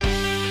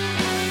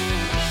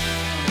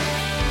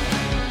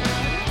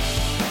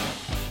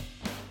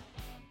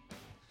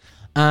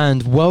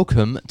And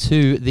welcome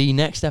to the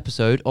next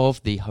episode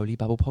of the Holy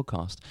Babble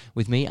podcast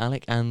with me,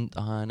 Alec, and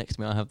next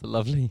to me I have the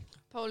lovely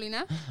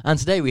Paulina. And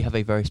today we have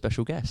a very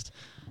special guest.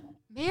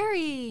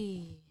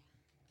 Mary.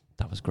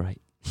 That was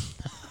great.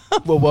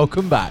 Well,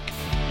 welcome back.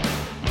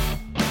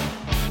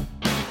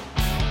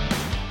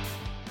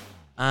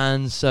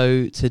 And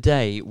so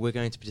today we're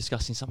going to be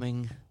discussing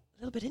something a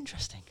little bit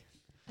interesting.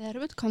 A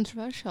little bit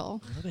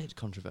controversial. A little bit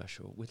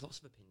controversial with lots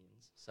of opinions.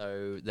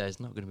 So we're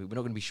not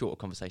going to be short of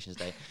conversations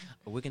today.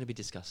 We're going to be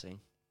discussing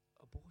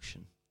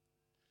abortion.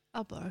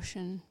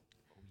 Abortion.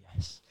 Oh,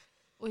 yes.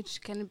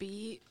 Which can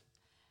be...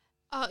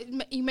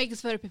 it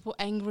makes very people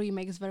angry, it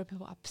makes very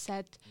people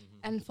upset,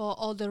 and for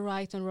all the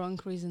right and wrong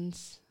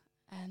reasons.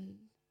 And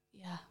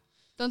yeah.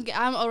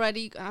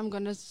 I'm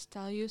going to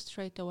tell you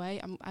straight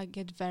away, I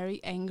get very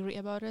angry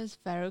about this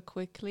very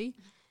quickly.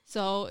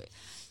 So...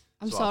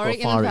 I'm sorry.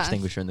 I've got a fire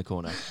extinguisher in the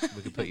corner.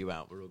 We can put you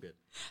out. We're all good.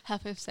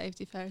 Health and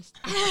safety first.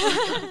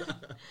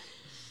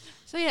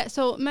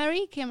 So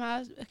Mary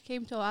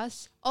came to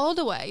us all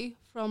the way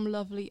from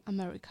lovely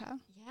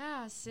America.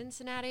 Yeah,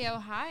 Cincinnati,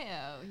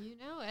 Ohio. You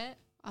know it.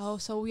 Oh,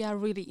 so we are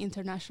really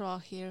international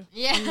here.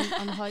 Yeah.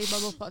 On the Holy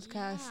Bible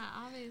podcast.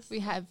 Yeah, obviously.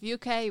 We have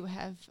UK, we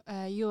have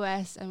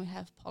US, and we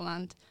have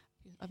Poland.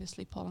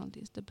 Obviously, Poland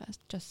is the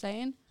best. Just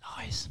saying.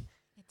 Nice.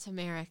 It's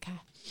America.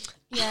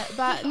 Yeah,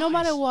 but no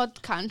matter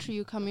what country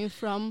you're coming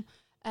from,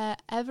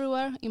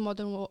 everywhere in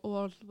modern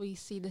world we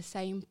see the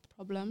same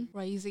problem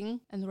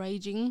raising and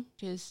raging,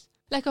 which is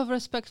lack of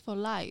respect for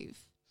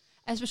life,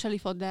 especially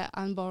for the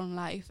unborn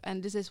life.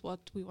 And this is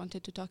what we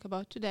wanted to talk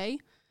about today.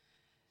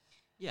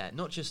 Yeah,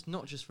 not just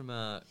from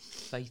a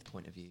faith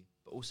point of view,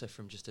 but also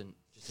from just an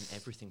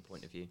everything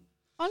point of view.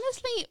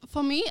 Honestly,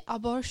 for me,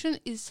 abortion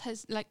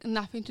has like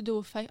nothing to do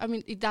with faith. I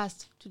mean, it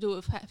does to do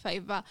with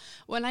faith, but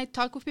when I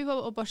talk with people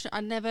about abortion, I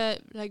never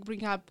like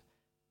bring up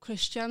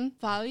Christian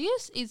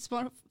values. It's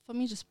more for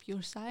me just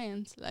pure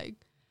science. Like,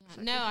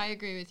 no, I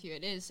agree with you.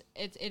 It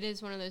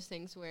is one of those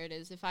things where it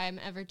is. If I am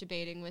ever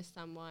debating with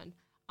someone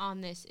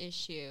on this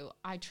issue,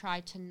 I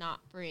try to not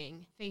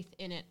bring faith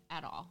in it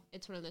at all.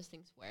 It's one of those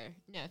things where,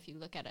 if you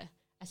look at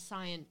a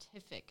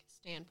scientific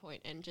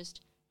standpoint and just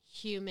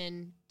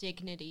human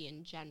dignity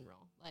in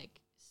general,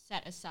 like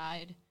set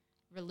aside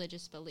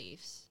religious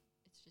beliefs,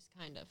 it's just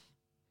kind of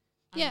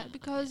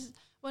because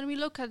when we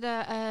look at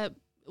the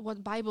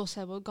what Bible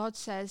said, what God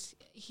says,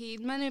 He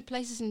in many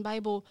places in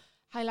Bible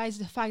highlights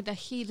the fact that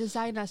He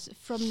designed us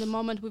from the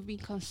moment we've been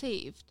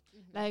conceived.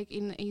 Like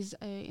in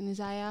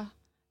Isaiah,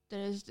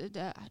 there is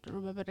I don't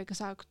remember the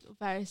exact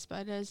verse,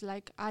 but there's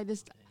like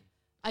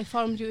I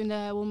formed you in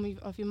the womb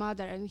of your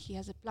mother, and He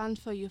has a plan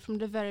for you from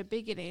the very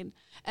beginning.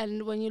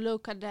 And when you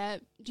look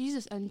at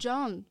Jesus and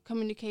John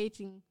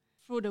communicating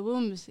through the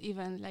wombs,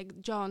 even like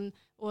John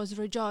was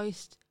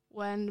rejoiced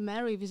when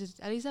Mary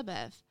visited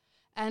Elizabeth,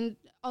 and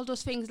all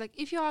those things. Like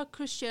if you are a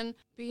Christian,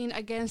 being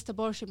against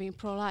abortion, being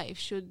pro-life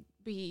should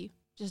be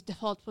just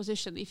default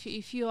position.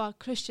 If you are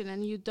Christian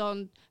and you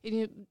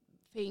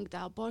think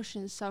that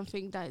abortion is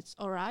something that's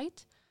all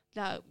right,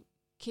 that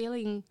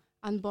killing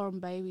unborn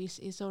babies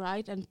is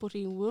alright, and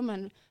putting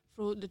women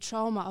through the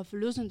trauma of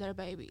losing their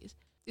babies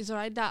is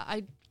alright. That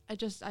I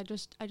just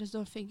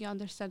don't think you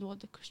understand what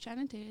the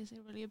Christianity is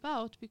really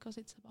about, because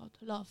it's about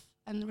love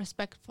and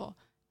respect for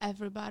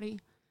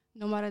everybody,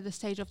 no matter the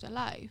stage of their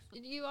life.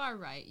 You are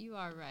right.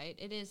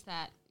 It is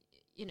that,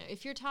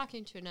 if you're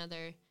talking to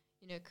another,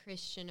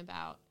 Christian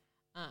about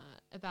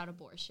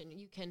abortion,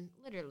 you can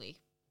literally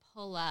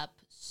pull up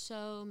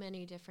so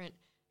many different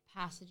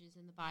passages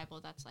in the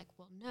Bible that's like,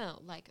 well, no,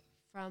 like,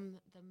 from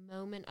the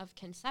moment of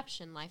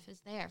conception, life is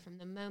there. From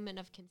the moment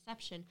of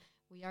conception,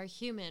 we are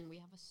human. We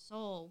have a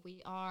soul.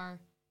 We are,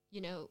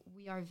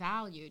 we are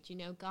valued.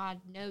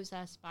 God knows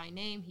us by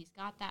name. He's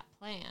got that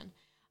plan.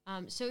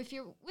 So if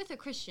you're with a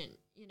Christian,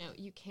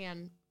 you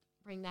can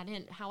bring that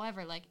in.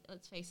 However, like,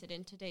 let's face it,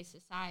 in today's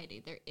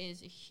society, there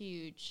is a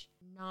huge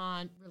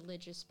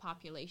non-religious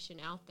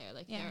population out there.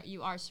 Like,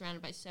 you are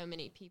surrounded by so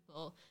many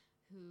people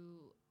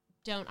who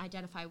don't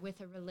identify with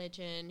a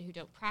religion, who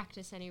don't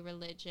practice any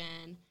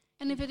religion.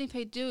 And even if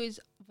they do, is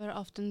very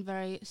often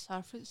very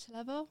surface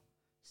level.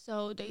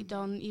 So they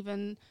don't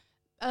even...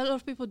 A lot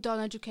of people don't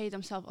educate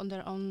themselves on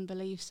their own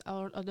beliefs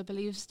or the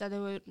beliefs that they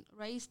were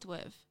raised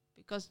with.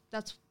 Because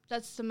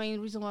that's the main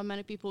reason why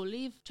many people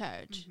leave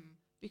church.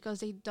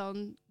 Because they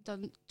don't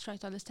try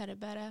to understand it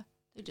better.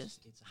 It's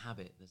a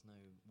habit. There's no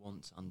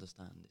want to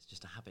understand. It's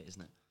just a habit,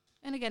 isn't it?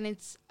 And again,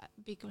 it's a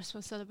big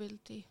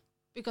responsibility.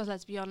 Because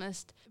let's be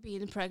honest,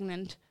 being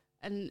pregnant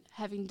and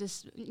having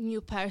this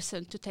new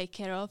person to take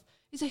care of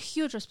is a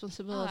huge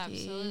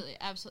responsibility. Oh,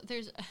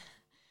 absolutely.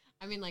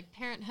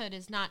 Parenthood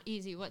is not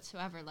easy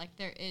whatsoever. Like,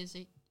 there is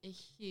a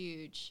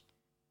huge,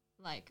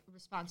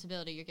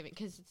 responsibility you're giving,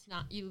 because it's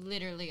not, you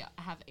literally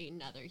have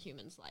another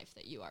human's life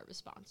that you are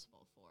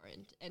responsible for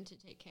and to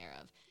take care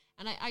of.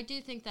 And I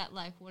do think that,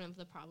 one of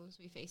the problems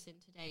we face in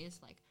today is,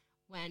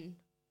 when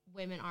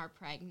women are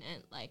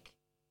pregnant,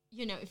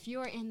 if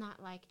you're in that,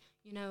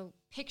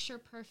 picture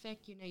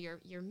perfect,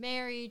 you're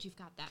married, you've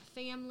got that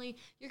family,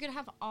 you're going to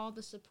have all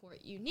the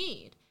support you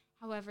need.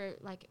 However,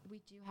 like we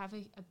do have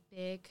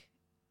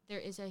there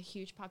is a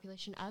huge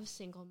population of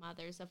single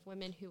mothers, of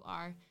women who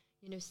are,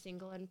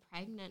 single and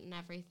pregnant and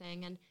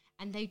everything,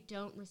 and they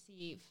don't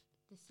receive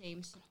the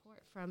same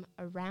support from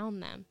around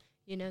them.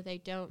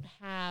 They don't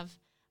have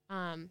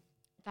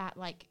that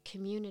like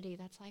community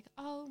that's like,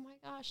 oh my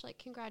gosh, like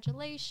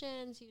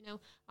congratulations,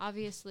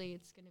 obviously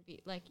it's going to be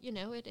like,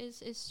 it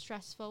is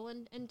stressful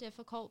and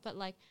difficult, but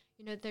like,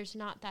 there's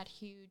not that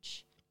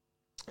huge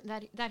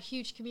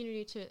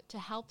community to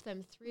help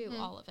them through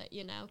all of it,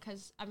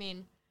 because I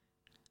mean,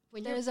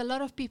 when there's a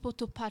lot of people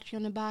to pat you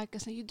on the back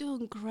and say you're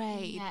doing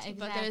great, yeah, exactly.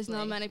 but there's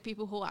not many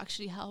people who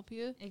actually help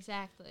you.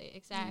 Exactly,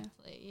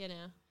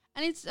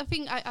 And it's, I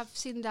think I've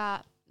seen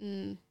that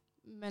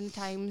many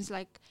times,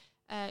 like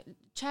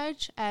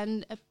church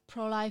and a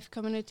pro-life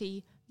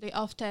community, they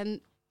often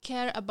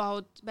care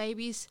about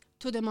babies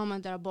to the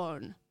moment they're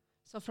born.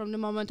 So from the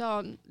moment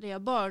on they are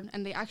born,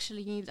 and they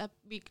actually need a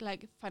big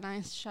like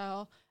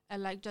financial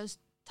and like just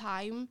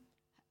time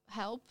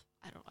help.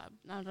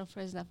 I don't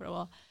phrase that for a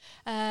while.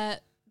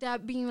 They are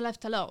being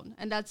left alone,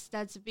 and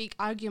that's a big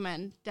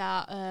argument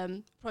that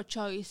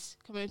pro-choice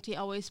community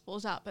always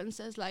pulls up and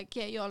says like,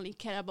 yeah, you only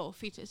care about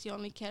fetus, you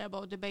only care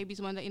about the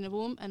babies when they're in the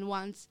womb, and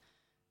once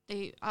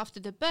after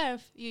the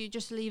birth, you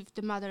just leave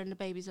the mother and the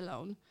babies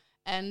alone.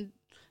 And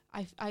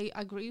I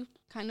agree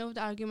kind of with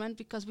the argument,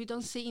 because we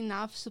don't see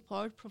enough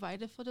support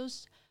provided for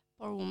those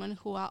poor women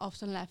who are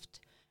often left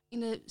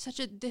in such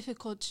a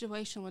difficult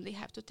situation when they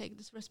have to take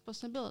this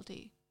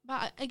responsibility.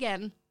 But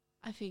again,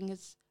 I think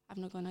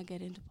I'm not going to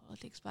get into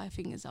politics, but I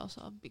think it's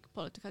also a big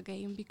political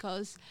game,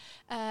 because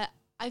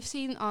I've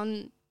seen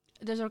on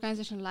this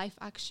organization Life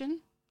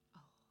Action.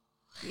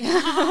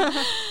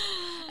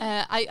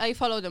 I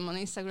follow them on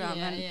Instagram,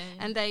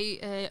 and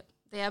they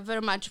are very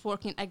much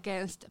working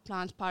against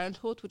Planned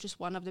Parenthood, which is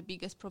one of the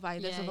biggest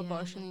providers of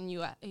abortion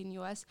in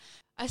US.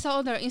 I saw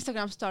on their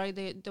Instagram story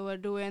they were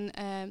doing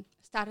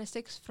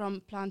statistics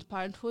from Planned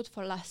Parenthood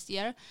for last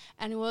year,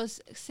 and it was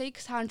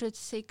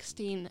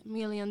 $616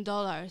 million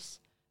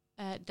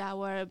that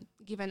were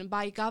given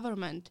by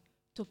government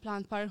to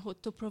Planned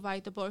Parenthood to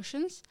provide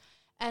abortions.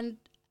 And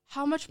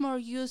how much more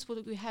use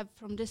would we have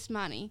from this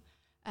money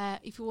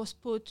if it was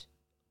put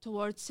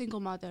towards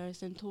single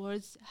mothers and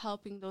towards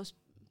helping those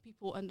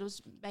people and those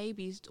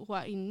babies who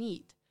are in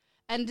need?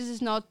 And this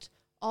is not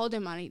all the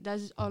money.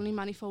 That's only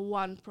money for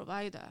one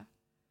provider.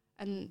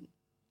 And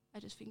I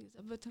just think it's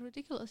a bit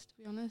ridiculous, to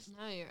be honest.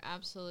 No, you're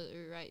absolutely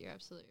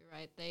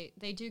right.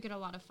 They do get a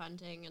lot of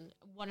funding, and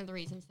one of the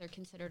reasons they're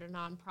considered a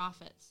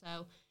nonprofit.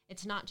 So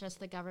it's not just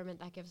the government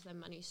that gives them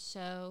money.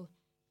 So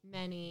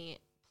many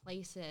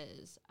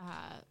places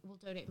will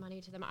donate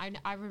money to them.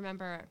 I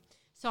remember,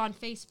 so on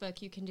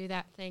Facebook, you can do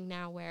that thing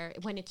now where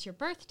when it's your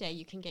birthday,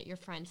 you can get your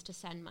friends to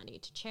send money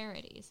to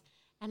charities.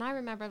 And I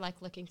remember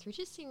like looking through,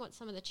 just seeing what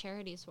some of the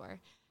charities were.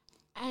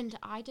 And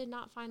I did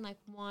not find like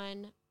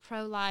one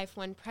pro-life,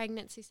 one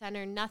pregnancy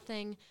center,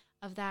 nothing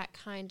of that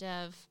kind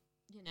of,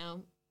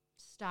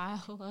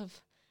 style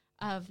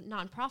of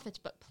nonprofits,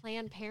 but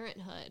Planned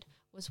Parenthood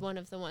was one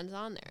of the ones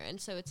on there. And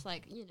so it's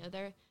like,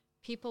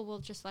 people will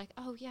just like,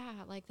 oh yeah,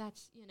 like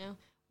that's,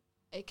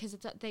 because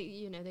it's,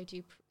 they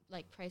do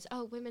like praise,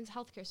 oh, women's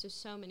healthcare.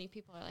 So many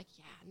people are like,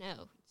 yeah,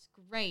 no, it's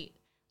great.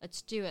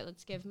 Let's do it.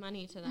 Let's give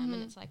money to them.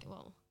 And it's like,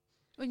 well,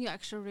 when you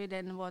actually read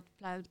in what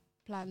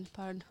Planned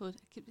Parenthood,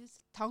 it's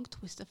a tongue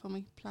twister for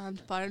me,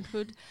 Planned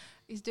Parenthood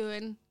is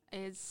doing,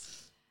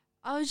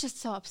 I was just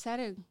so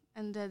upsetting.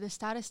 And the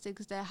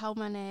statistics there, how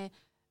many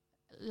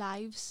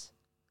lives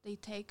they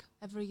take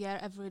every year,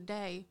 every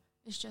day,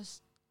 is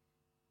just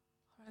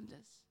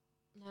horrendous.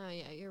 No,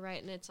 yeah, you're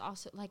right. And it's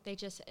also like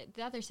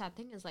the other sad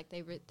thing is like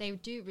they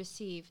do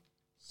receive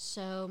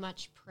so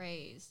much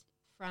praise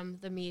from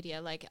the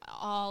media, like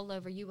all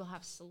over. You will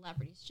have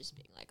celebrities just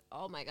being like,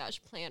 oh my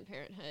gosh, Planned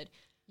Parenthood,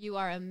 you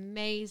are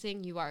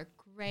amazing, you are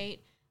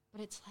great.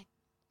 But it's like,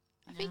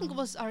 I think it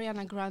was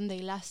Ariana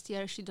Grande last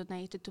year. She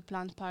donated to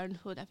Planned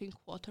Parenthood, I think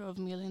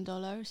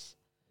 $250,000.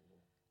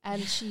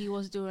 And she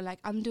was doing like,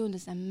 I'm doing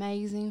this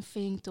amazing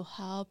thing to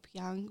help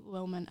young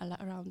women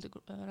around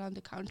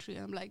the country.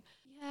 And I'm like,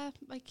 yeah,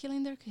 by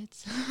killing their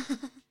kids.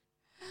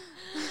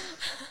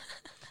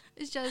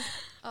 It's just,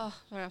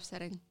 very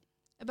upsetting.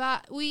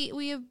 But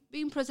we have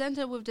been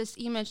presented with this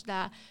image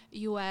that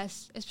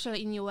US,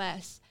 especially in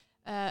US,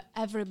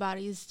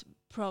 everybody's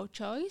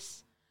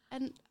pro-choice.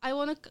 And I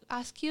want to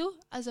ask you,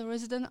 as a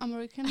resident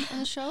American on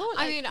the show.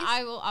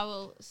 I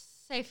will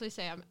safely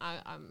say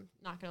I'm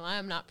not gonna lie,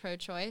 I'm not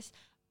pro-choice,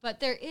 but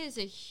there is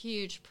a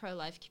huge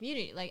pro-life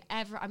community. Like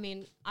I've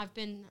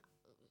been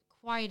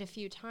quite a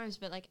few times,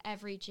 but like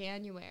every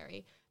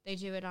January they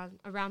do it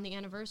around the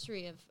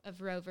anniversary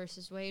of Roe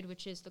versus Wade,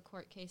 which is the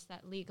court case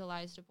that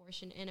legalized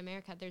abortion in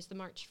America. There's the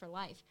March for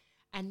Life,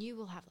 and you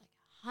will have like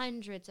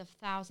hundreds of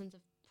thousands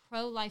of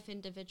pro-life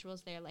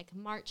individuals there, like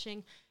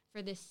marching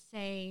for the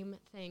same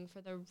thing,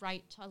 for the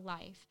right to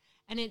life.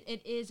 And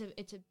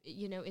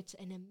it's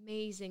an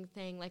amazing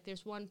thing. Like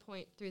there's one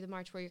point through the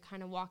march where you're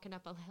kind of walking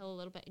up a hill a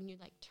little bit and you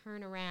like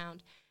turn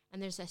around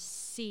and there's a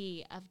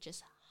sea of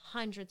just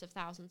hundreds of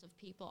thousands of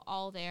people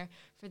all there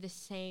for the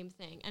same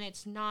thing. And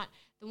it's not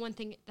the one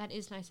thing that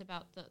is nice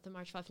about the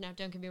March 5th. Now,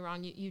 don't get me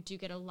wrong, you do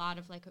get a lot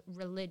of like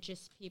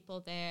religious people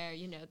there.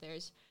 You know,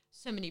 there's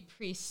so many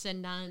priests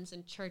and nuns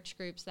and church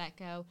groups that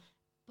go.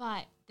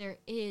 But there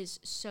is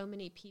so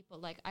many people,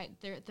 like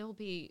there'll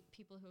be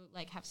people who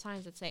like have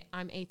signs that say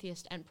I'm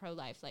atheist and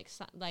pro-life,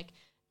 like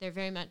they're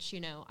very much, you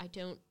know, I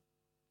don't,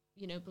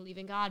 you know, believe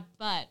in God,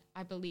 but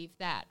I believe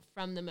that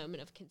from the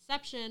moment of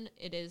conception,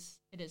 it is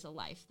a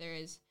life. There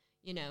is,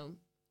 you know,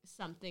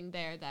 something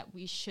there that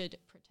we should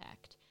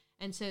protect.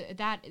 And so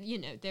that, you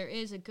know, there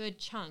is a good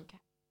chunk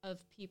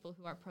of people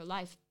who are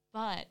pro-life,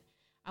 but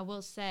I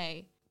will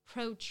say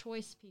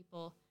pro-choice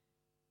people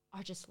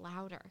are just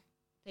louder.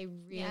 They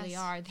really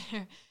are.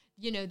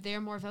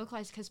 They're more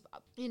vocalized because,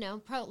 you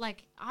know,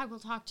 I will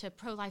talk to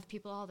pro-life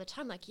people all the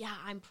time. Like, yeah,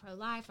 I'm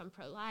pro-life.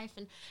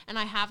 And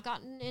I have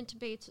gotten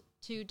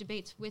into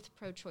debates with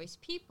pro-choice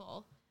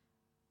people.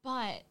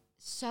 But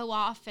so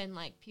often,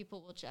 like, people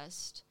will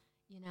just,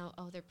 you know,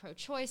 oh, they're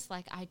pro-choice.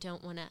 Like, I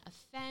don't want to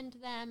offend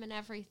them and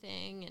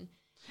everything. And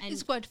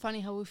it's quite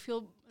funny how we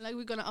feel like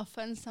we're going to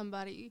offend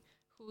somebody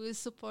who is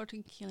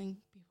supporting killing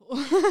people.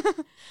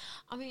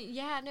 I mean,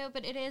 yeah, no,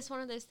 but it is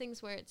one of those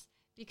things where it's,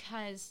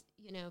 because,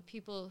 you know,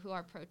 people who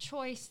are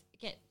pro-choice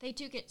get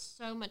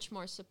so much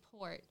more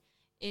support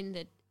in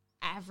the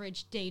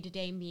average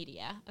day-to-day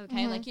media,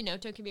 okay? Like, you know,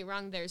 don't get me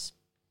wrong,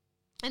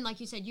 and like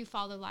you said, you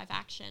follow Live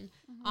Action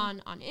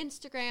on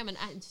Instagram,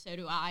 and so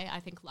do I. I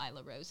think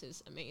Lila Rose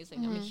is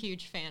amazing. I'm a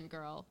huge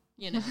fangirl.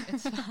 You know,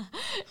 it's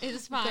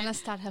it's fine. I'm going to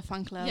start her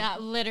fan club. Yeah,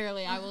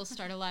 literally, I will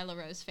start a Lila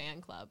Rose fan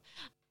club.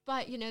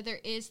 But, you know, there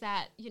is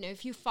that, you know,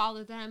 if you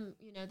follow them,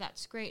 you know,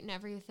 that's great and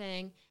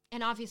everything.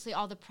 And obviously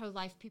all the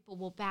pro-life people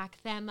will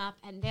back them up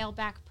and they'll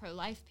back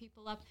pro-life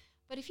people up.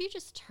 But if you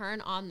just turn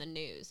on the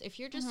news, if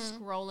you're just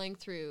scrolling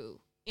through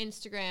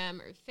Instagram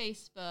or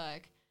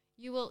Facebook,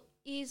 you will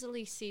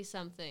easily see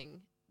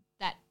something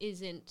that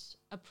isn't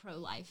a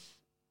pro-life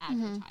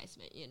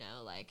advertisement, you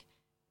know, like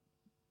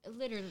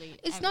literally.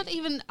 It's not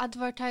even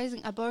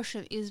advertising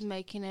abortion is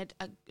making it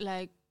a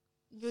like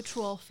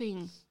neutral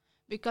thing,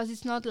 because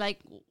it's not like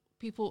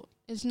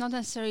it's not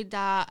necessarily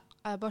that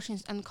abortion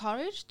is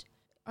encouraged.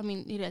 I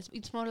mean, it is.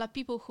 It's more like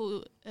people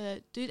who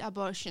did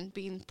abortion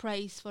being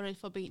praised for it,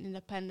 for being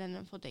independent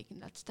and for taking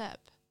that step.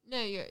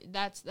 No,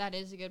 that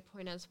is a good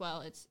point as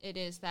well. It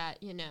is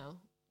that, you know,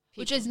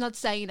 which is not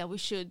saying that we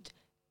should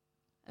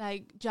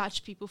like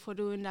judge people for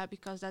doing that,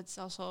 because that's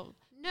also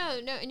no,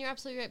 and you're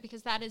absolutely right,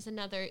 because that is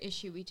another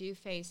issue we do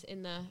face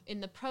in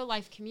the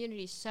pro-life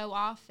community so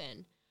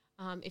often.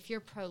 If you're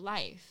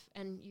pro-life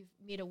and you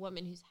meet a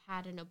woman who's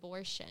had an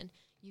abortion,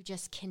 you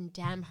just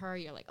condemn her.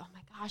 You're like, oh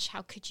my gosh,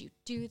 how could you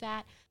do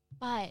that?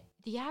 But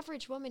the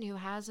average woman who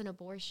has an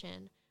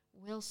abortion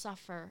will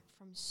suffer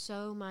from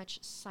so much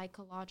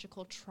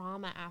psychological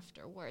trauma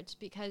afterwards,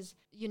 because,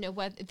 you know,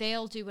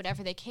 they'll do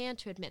whatever they can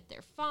to admit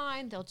they're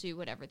fine. They'll do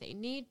whatever they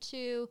need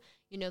to.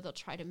 You know, they'll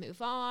try to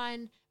move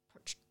on,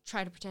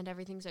 try to pretend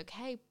everything's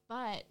okay.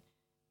 But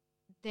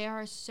there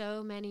are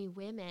so many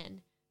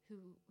women who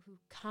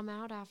come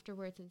out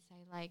afterwards and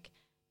say, like,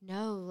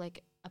 no,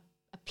 like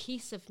a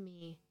piece of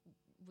me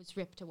was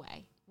ripped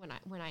away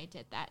when I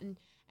did that.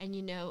 And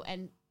you know,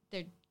 and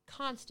they're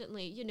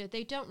constantly, you know,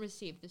 they don't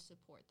receive the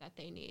support that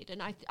they need.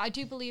 And I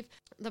do believe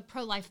the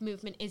pro-life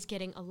movement is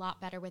getting a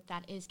lot better with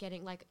that, is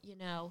getting like, you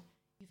know,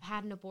 you've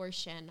had an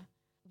abortion.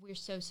 We're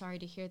so sorry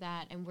to hear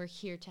that. And we're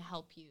here to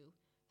help you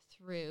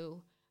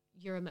through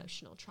your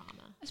emotional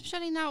trauma.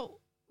 Especially now,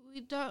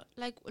 we don't,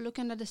 like,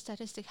 looking at the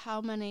statistic, how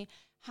many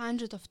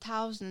hundreds of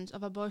thousands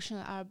of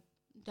abortions are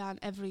done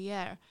every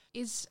year.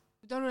 We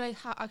don't realize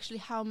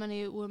how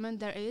many women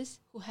there is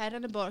who had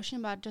an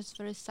abortion but just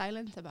very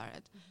silent about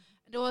it.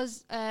 There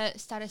was a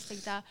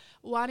statistic that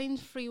 1 in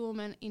 3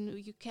 women in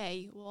the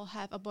UK will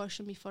have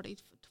abortion before they're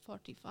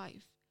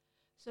 45.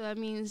 So that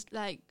means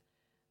like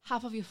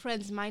half of your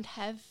friends might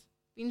have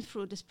been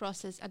through this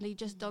process and they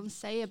just don't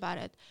say about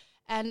it.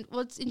 And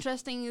what's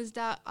interesting is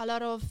that a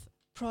lot of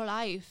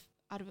pro-life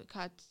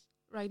advocates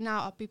right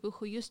now are people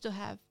who used to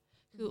have,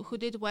 who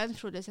went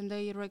through this, and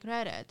they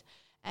regret it.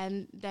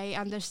 And they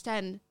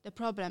understand the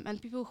problem.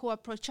 And people who are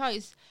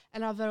pro-choice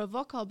and are very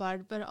vocal about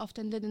it, but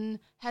often didn't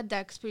had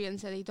that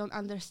experience, and they don't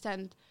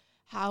understand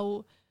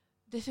how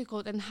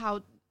difficult and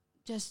how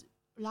just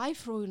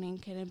life-ruining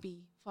can it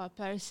be for a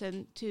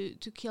person to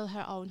kill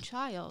her own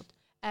child.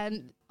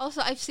 And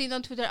also, I've seen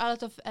on Twitter a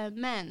lot of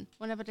men,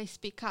 whenever they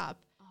speak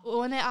up,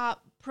 when they are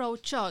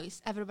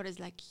pro-choice, everybody's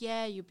like,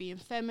 yeah, you're being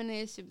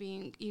feminist, you're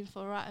being in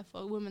for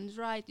women's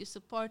rights, you're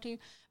supporting.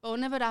 But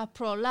whenever they're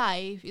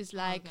pro-life, it's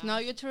like, no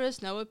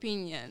uterus, no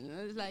opinion.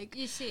 It's like,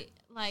 you see,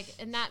 like,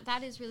 and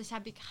that is really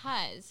sad,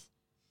 because,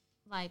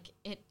 like,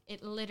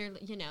 it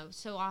literally, you know,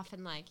 so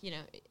often, like, you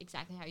know,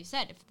 exactly how you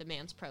said, if the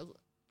man's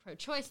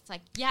pro-choice, it's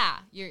like, yeah,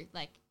 you're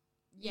like,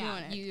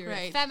 yeah, you're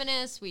a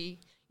feminist, you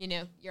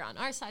know, you're on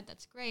our side,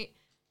 that's great.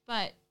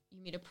 But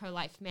you meet a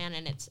pro-life man,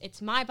 and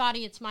it's my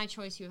body, it's my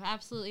choice. You have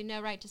absolutely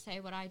no right to say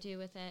what I do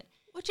with it.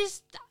 Which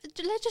is,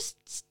 let's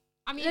just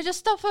I mean, Let's just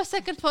stop for a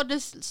second for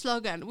this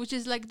slogan, which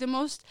is like the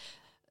most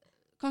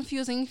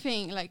confusing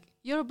thing. Like,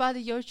 your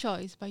body, your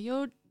choice, but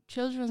your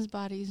children's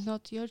body is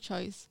not your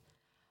choice.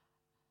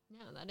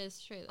 no, that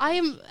is true.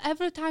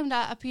 Every time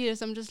that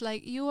appears, I'm just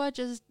like, you are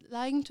just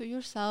lying to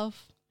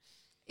yourself.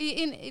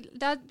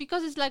 That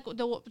because it's like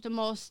the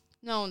most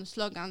known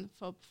slogan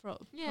for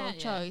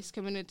choice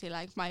community,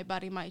 like my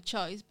body, my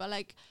choice. But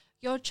like,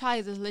 your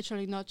child is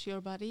literally not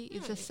your body.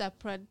 It's a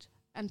separate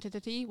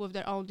entity with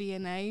their own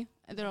DNA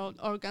and their own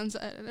organs.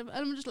 And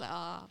I'm just like,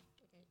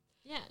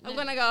 Yeah, I'm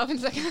gonna go off in a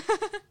second.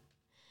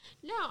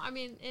 No, I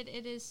mean,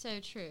 it is so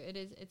true.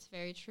 It's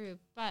very true.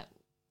 But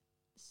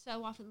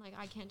so often, like,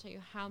 I can't tell you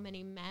how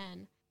many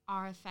men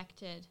are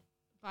affected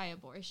by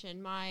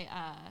abortion. My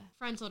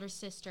friend's older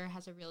sister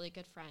has a really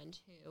good friend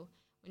who,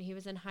 when he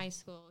was in high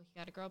school, he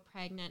got a girl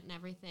pregnant and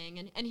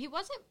everything. And he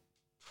wasn't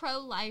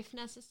pro-life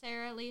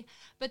necessarily,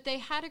 but they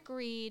had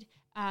agreed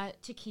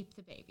to keep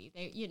the baby.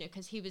 They,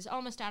 because he was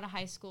almost out of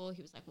high school.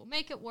 He was like, we'll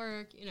make it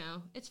work.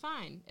 It's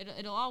fine.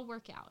 It'll all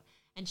work out.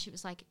 And she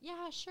was like,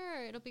 yeah,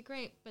 sure, it'll be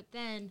great. But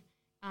then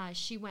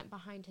she went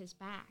behind his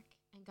back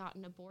and got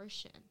an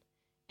abortion.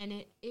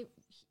 And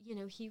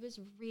he was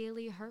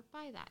really hurt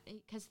by that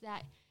because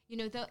that,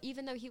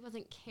 even though he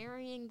wasn't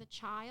carrying the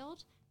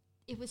child,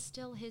 it was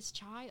still his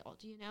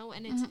child,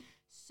 and it's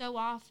so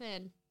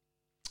often,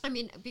 I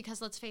mean,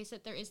 because let's face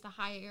it, there is the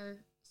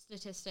higher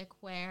statistic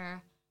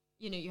where,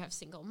 you have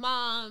single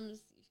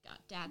moms, you've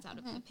got dads out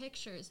of the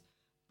pictures.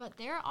 But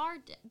there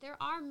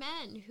are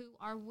men who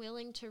are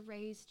willing to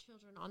raise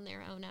children on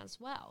their own as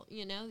well.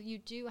 You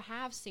do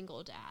have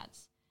single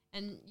dads.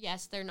 And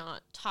yes, they're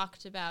not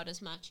talked about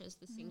as much as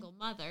the single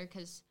mother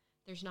because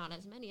there's not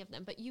as many of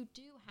them. But you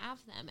do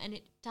have them. And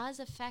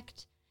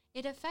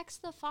it affects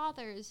the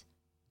fathers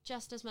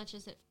just as much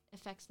as it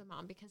affects the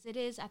mom because it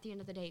is, at the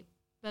end of the day,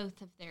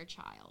 both of their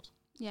child.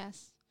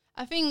 Yes.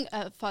 I think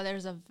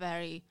fathers are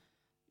very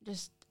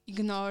just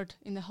ignored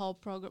in the whole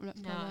program.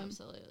 No,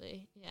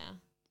 absolutely. Yeah.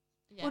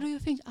 What do you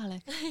think,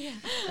 Alex? Yeah.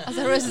 As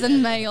a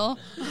resident male.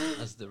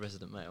 As the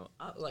resident male.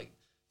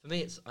 For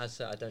me, I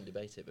say I don't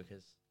debate it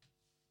because,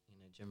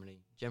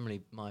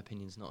 generally my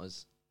opinion's not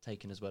as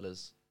taken as well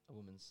as a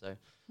woman's. So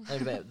I don't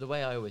debate it. The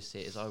way I always see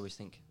it is I always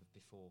think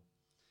before,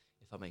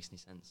 if that makes any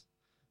sense.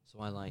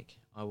 So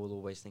I will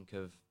always think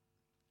of,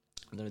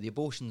 the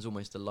abortion's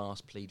almost the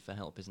last plead for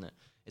help, isn't it?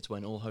 It's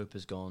when all hope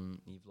has gone,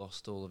 you've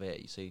lost all of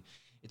it. You see,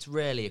 it's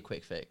rarely a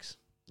quick fix.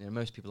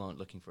 Most people aren't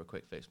looking for a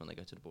quick fix when they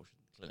go to the abortion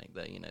clinic.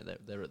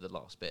 They're at the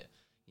last bit.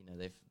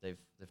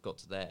 They've got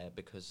to there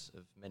because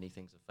of many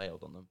things have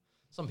failed on them.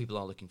 Some people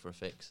are looking for a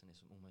fix, and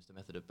it's almost a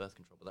method of birth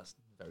control, but that's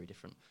very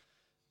different.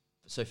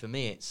 So for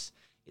me, it's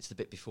the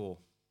bit before.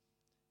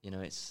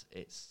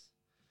 It's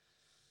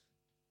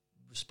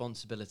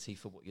responsibility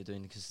for what you're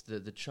doing because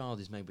the child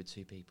is made with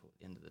two people at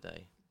the end of the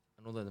day,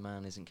 and although the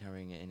man isn't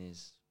carrying it in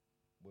his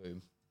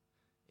womb,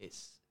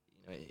 it's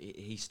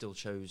he still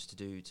chose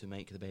to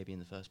make the baby in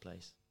the first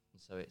place,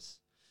 and so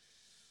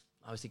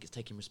I always think it's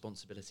taking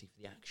responsibility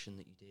for the action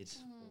that you did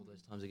all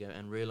those times ago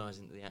and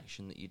realising that the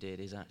action that you did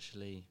is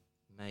actually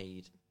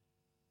made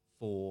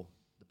for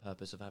the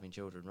purpose of having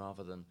children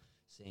rather than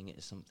seeing it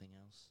as something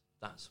else.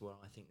 That's where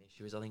I think the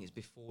issue is. I think it's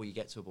before you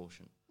get to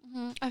abortion.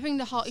 I think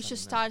the whole issue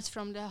starts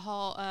from the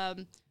whole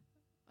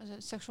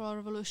sexual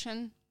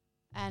revolution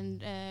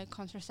and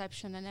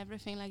contraception and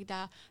everything like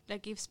that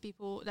gives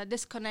people, that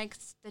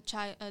disconnects the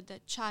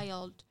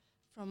child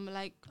from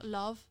like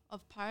love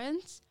of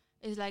parents.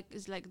 Is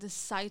like the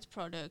side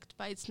product,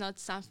 but it's not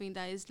something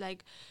that is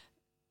like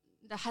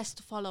that has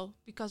to follow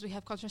because we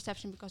have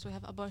contraception, because we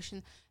have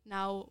abortion.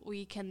 Now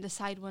we can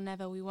decide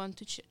whenever we want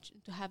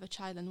to have a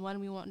child and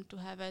when we want to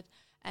have it,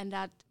 and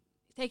that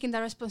taking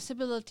the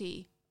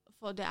responsibility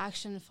for the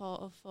action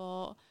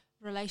for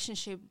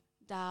relationship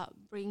that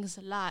brings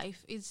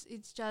life.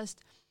 It's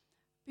just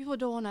people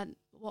don't want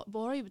to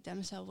worry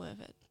themselves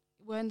with it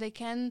when they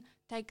can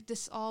take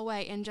this all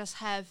away and just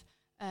have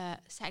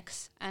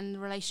sex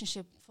and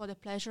relationship for the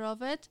pleasure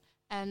of it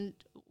and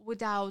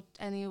without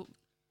any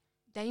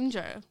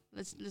danger,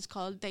 let's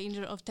call it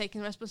danger of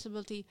taking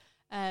responsibility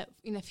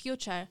in the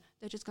future.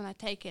 They're just gonna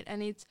take it,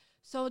 and it's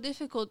so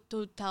difficult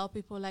to tell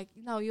people like,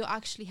 no, you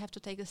actually have to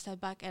take a step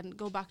back and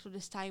go back to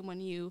this time when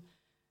you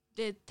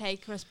did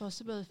take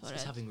responsibility for it.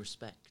 It's having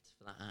respect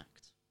for that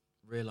act,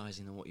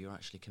 realising that what you're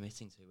actually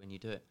committing to when you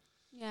do it.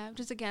 Yeah,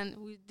 just again,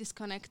 we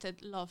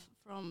disconnected love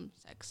from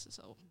sex,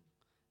 so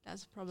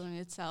that's a problem in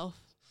itself.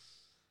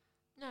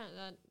 No,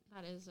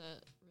 that is a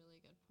really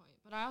good point.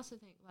 But I also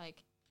think,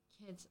 like,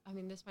 kids, I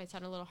mean, this might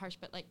sound a little harsh,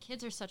 but, like,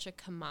 kids are such a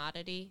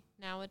commodity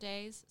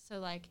nowadays. So,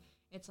 like,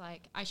 it's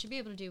like, I should be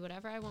able to do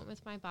whatever I want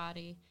with my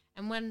body.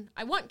 And when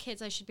I want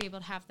kids, I should be able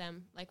to have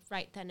them, like,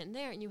 right then and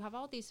there. And you have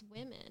all these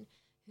women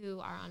who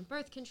are on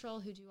birth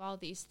control, who do all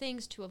these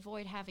things to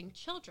avoid having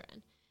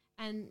children.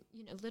 And,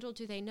 little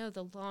do they know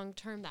the long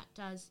term that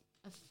does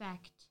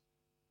affect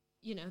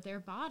their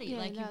body. Yeah,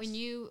 like when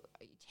you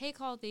take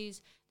all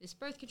this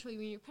birth control,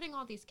 when you're putting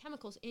all these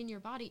chemicals in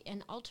your body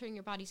and altering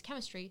your body's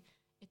chemistry,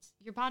 it's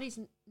your body's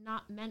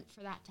not meant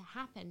for that to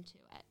happen to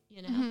it,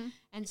 you know?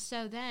 And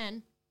so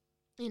then,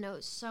 you know,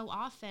 so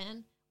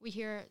often we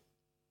hear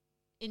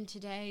in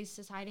today's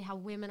society how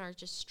women are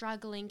just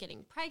struggling,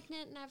 getting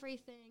pregnant and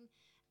everything.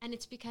 And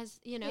it's because,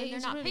 you know, they're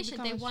not really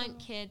patient. They want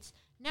kids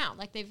now.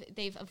 Like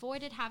they've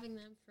avoided having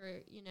them for,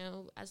 you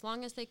know, as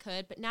long as they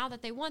could. But now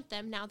that they want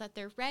them, now that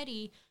they're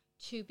ready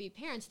to be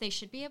parents, they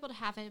should be able to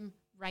have him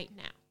right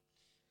now.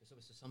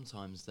 So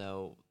sometimes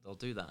they'll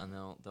do that and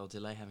they'll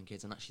delay having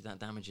kids, and actually that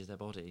damages their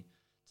body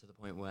to the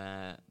point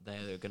where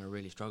they're going to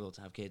really struggle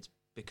to have kids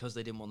because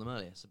they didn't want them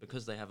earlier. So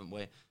because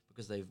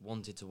they've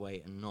wanted to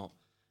wait and not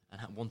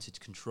wanted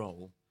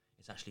control,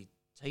 it's actually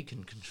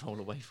taken control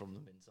away from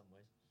them in some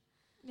ways.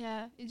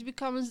 Yeah, it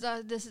becomes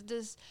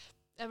this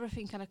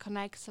everything kind of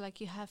connects. Like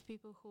you have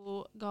people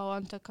who go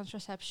on to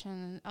contraception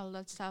and all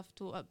that stuff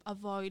to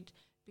avoid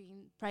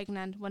being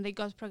pregnant. When they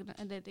got pregnant,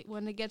 and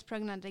when they get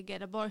pregnant, they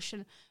get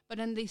abortion. But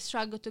then they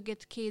struggle to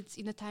get kids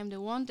in the time they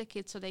want the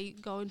kids, so they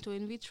go into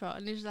in vitro.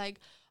 And it's like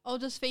all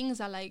those things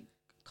are like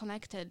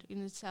connected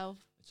in itself.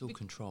 It's all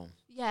control.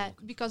 Yeah,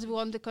 because we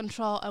want the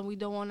control and we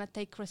don't want to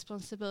take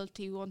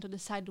responsibility. We want to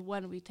decide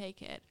when we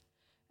take it.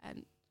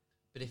 And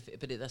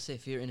that's it.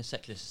 If you're in a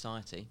secular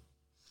society,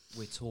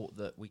 we're taught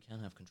that we can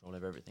have control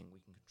over everything. We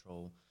can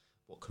control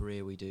what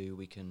career we do.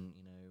 We can,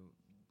 you know,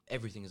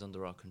 everything is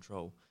under our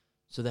control.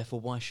 So therefore,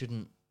 why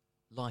shouldn't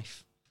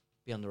life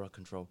be under our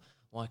control?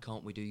 Why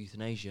can't we do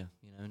euthanasia,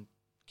 you know, and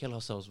kill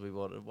ourselves if we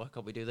want? Why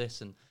can't we do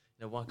this? And,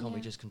 you know, why can't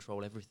we just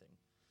control everything?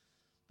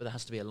 But there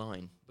has to be a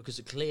line, because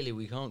clearly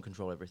we can't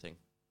control everything.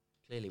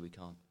 Clearly we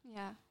can't.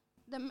 Yeah.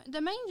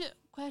 The main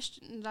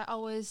question that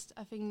always,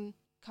 I think,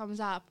 comes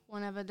up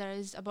whenever there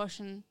is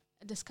abortion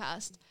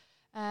discussed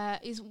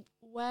is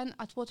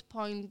at what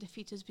point the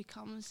fetus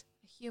becomes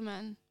a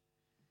human.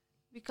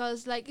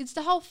 Because, like, it's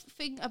the whole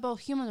thing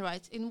about human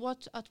rights.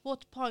 At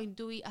what point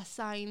do we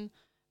assign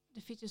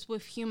the fetus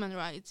with human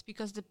rights?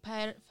 Because the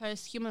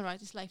first human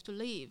right is life to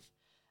live.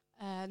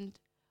 And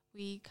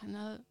we kind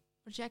of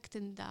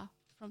rejecting that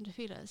from the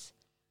fetus.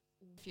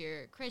 If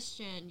you're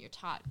Christian, you're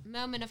taught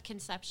moment of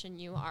conception,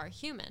 you are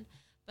human.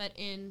 But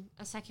in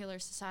a secular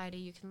society,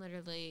 you can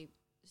literally,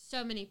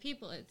 so many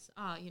people, it's,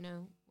 you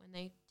know, when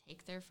they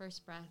take their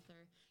first breath, or,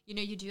 you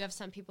know, you do have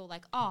some people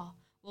like,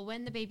 well,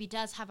 when the baby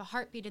does have a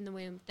heartbeat in the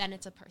womb, then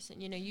it's a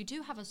person. You know, you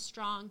do have a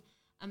strong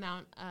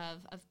amount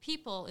of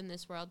people in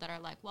this world that are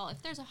like, well,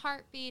 if there's a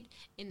heartbeat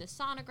in the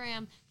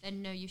sonogram,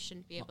 then no, you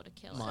shouldn't be able to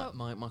kill it.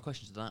 My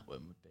question to that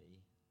one would be,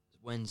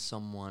 when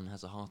someone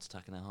has a heart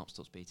attack and their heart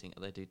stops beating,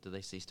 do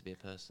they cease to be a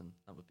person?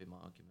 That would be my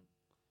argument.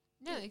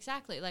 No,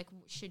 exactly. Like,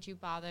 should you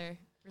bother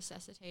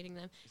resuscitating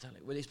them?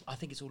 Exactly. Well, I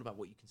think it's all about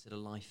what you consider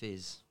life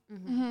is.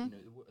 Mm-hmm. You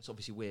know, so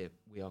obviously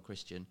we are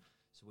Christian,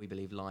 so we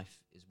believe life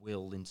is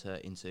willed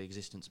into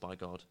existence by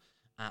God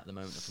at the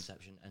moment of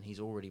conception, and He's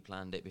already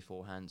planned it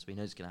beforehand, so He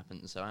knows it's going to happen.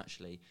 And so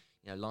actually,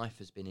 you know, life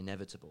has been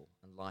inevitable,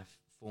 and life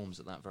forms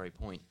at that very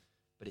point.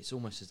 But it's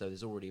almost as though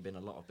there's already been a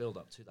lot of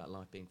build-up to that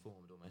life being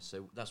formed almost.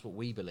 So that's what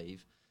we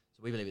believe.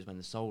 So we believe is when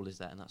the soul is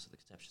there, and that's at the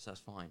conception, so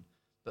that's fine.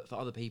 But for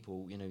other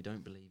people, you know, who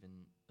don't believe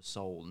in a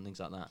soul and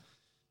things like that,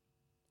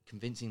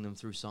 convincing them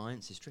through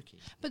science is tricky.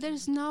 But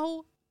there's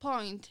no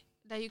point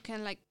that you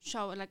can, like,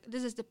 show, like,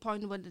 this is the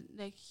point when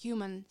the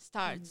human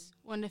starts.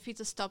 When the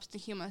fetus stops, the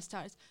human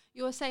starts.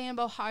 You were saying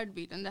about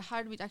heartbeat, and the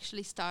heartbeat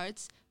actually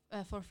starts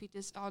for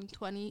fetus on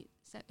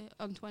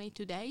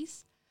 22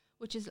 days,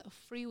 which is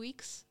 3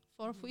 weeks.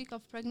 Fourth week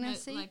of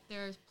pregnancy. Like,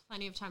 there's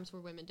plenty of times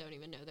where women don't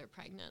even know they're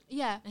pregnant.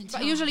 Yeah,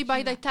 but usually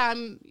by that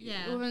time,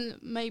 women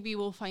maybe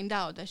will find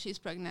out that she's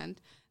pregnant.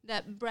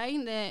 The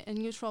brain, the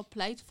neutral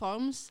plate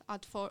forms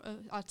at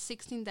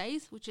 16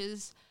 days, which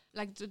is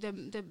like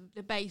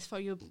the base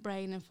for your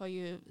brain and for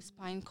your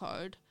spine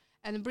cord.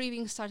 And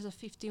breathing starts at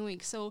 15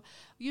 weeks. So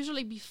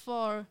usually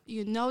before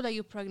you know that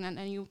you're pregnant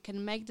and you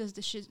can make this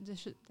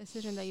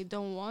decision that you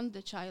don't want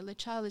the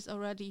child is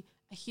already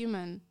a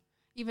human.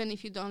 Even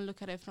if you don't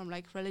look at it from,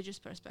 like, religious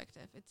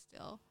perspective, it's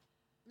still...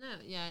 No,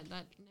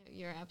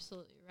 you're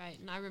absolutely right.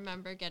 And I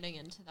remember getting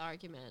into the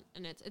argument,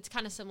 and it's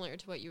kind of similar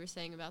to what you were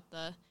saying about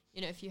the,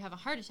 you know, if you have a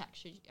heart attack,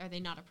 are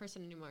they not a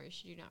person anymore?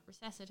 Should you not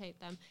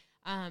resuscitate them?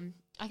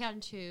 I got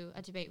into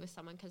a debate with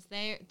someone because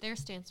their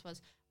stance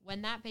was,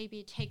 when that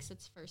baby takes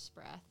its first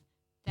breath,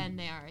 then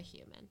they are a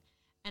human.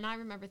 And I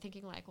remember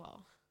thinking, like,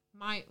 well...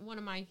 One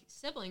of my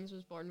siblings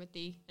was born with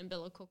the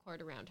umbilical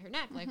cord around her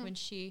neck. Like, when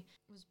she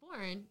was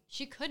born,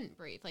 she couldn't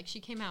breathe. Like, she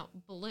came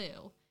out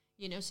blue,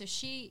 you know, so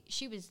she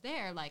was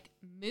there, like,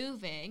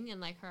 moving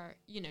and, like, her,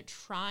 you know,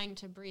 trying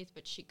to breathe,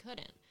 but she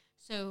couldn't.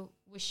 So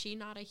was she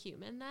not a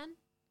human then?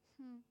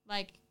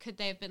 Like, could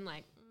they have been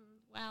like,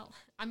 well,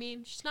 I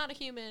mean, she's not a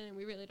human and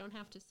we really don't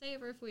have to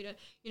save her if we don't,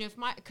 you know,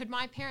 could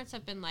my parents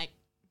have been like,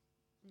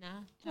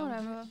 nah,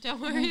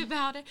 don't worry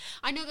about it.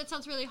 I know that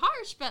sounds really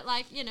harsh, but,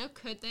 like, you know,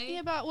 could they?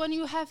 Yeah, but when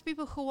you have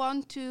people who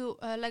want to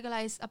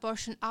legalize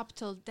abortion up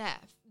till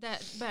birth,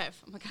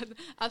 oh my God,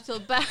 up till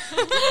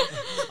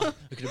birth.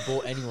 We could have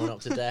brought anyone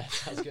up to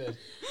death. That's good.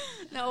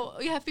 No,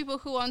 you have people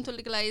who want to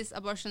legalize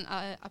abortion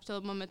up till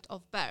the moment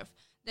of birth.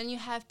 Then you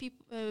have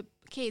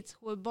kids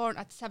who were born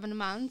at 7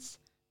 months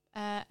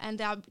and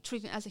they are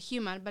treated as a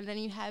human, but then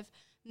you have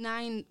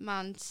 9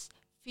 months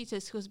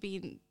fetus who's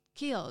been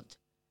killed.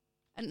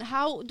 And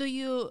how do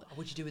you... What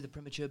would you do with a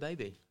premature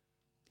baby?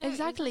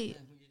 Exactly.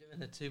 What would you do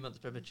with a 2 months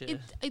premature?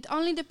 It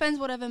only depends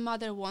whatever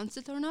mother wants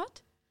it or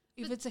not.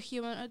 If it's a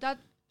human or that...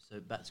 So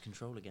back to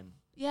control again.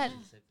 Yeah.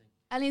 Same thing.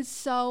 And it's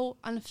so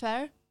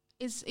unfair.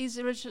 It's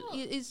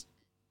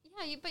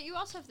but you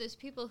also have those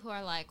people who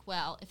are like,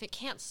 well, if it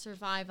can't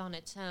survive on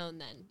its own,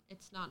 then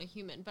it's not a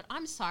human. But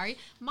I'm sorry,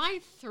 my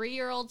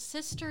 3-year-old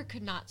sister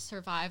could not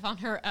survive on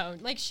her own.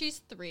 Like, she's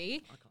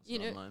 3. I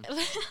can't survive mine.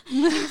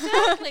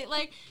 Exactly.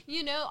 Like,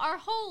 our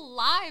whole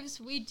lives,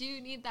 we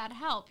do need that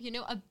help.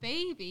 A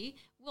baby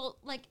will,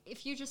 like,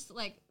 if you just,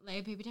 like, lay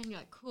a baby down, you're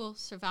like, cool,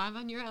 survive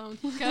on your own,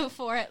 go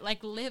for it,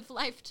 like, live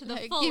life to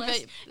the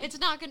fullest. It's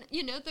not going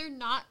to, they're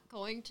not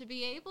going to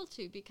be able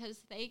to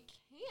because they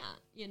can't,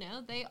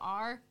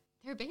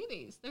 they're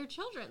babies, they're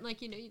children, like,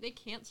 they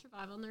can't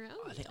survive on their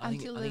own. I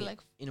think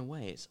in a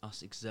way it's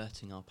us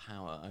exerting our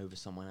power over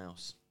someone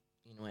else,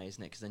 in a way,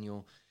 isn't it? Because then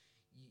you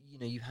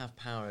have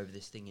power over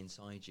this thing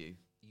inside you.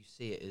 You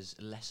see it as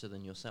lesser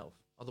than yourself.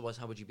 Otherwise,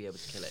 how would you be able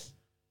to kill it?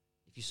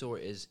 If you saw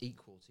it as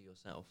equal to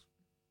yourself,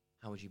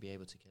 how would you be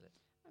able to kill it?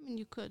 I mean,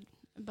 you could,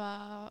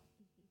 but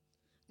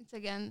it's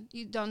again,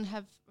 you don't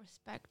have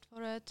respect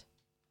for it.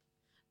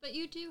 But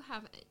you do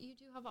have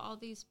all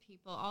these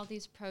people, all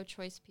these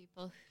pro-choice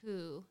people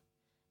who,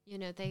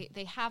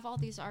 they have all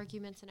these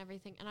arguments and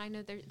everything. And I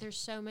know there's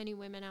so many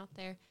women out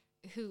there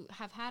who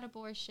have had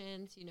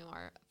abortions,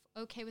 are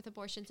okay with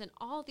abortions, and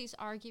all these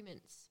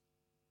arguments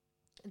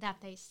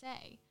that they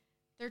say,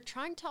 they're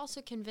trying to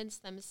also convince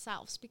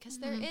themselves because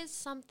there is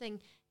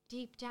something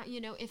deep down,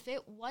 if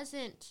it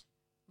wasn't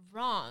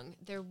wrong,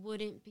 there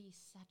wouldn't be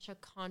such a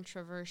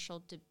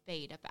controversial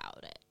debate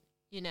about it.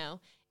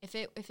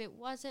 If it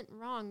wasn't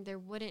wrong, there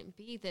wouldn't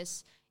be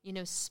this,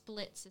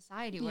 split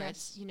society where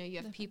it's, you have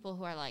definitely people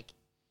who are like,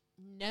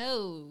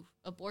 no,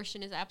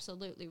 abortion is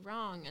absolutely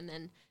wrong. And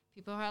then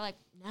people who are like,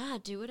 nah,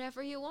 do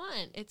whatever you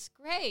want. It's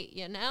great,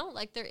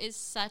 Like, there is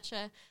such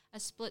a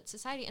split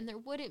society, and there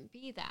wouldn't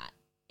be that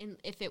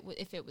if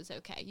it was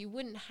okay. You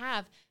wouldn't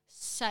have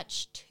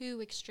such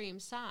 2 extreme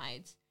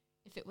sides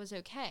if it was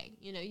okay.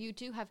 You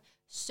do have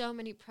so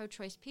many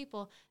pro-choice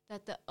people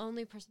that the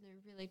only person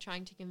they're really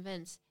trying to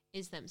convince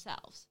is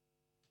themselves,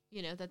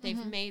 that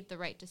they've made the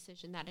right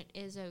decision, that it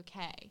is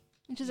okay.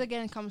 Which is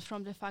again comes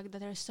from the fact that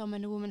there are so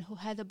many women who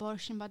had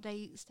abortion, but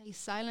they stay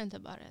silent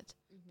about it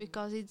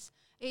because it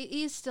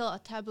is still a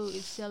taboo.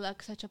 It's still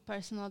like such a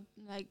personal,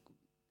 like,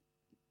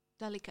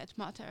 delicate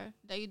matter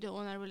that you don't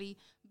want to really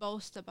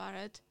boast about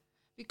it,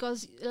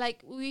 because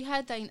like we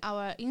had that in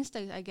our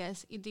instinct, I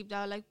guess, in deep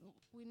down, like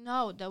we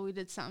know that we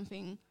did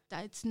something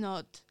that's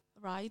not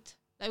right.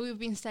 Like we've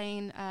been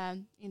saying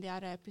in the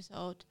other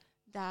episode,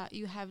 that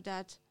you have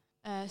that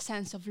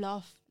sense of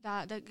love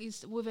that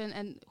is within,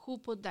 and who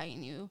put that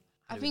in you.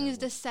 I think it's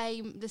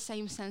the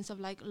same sense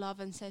of like love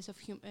and sense of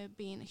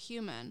being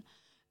human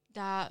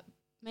that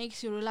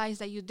makes you realize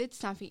that you did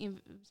something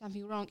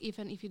wrong,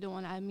 even if you don't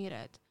want to admit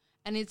it.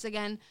 And it's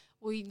again,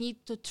 we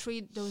need to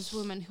treat those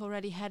women who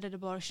already had an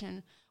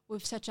abortion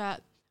with such a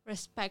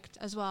respect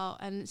as well,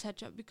 and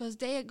because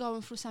they are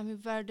going through something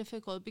very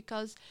difficult.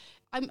 Because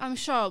I'm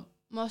sure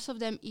most of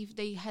them, if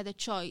they had a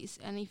choice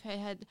and if they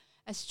had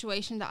a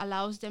situation that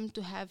allows them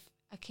to have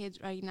a kid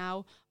right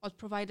now or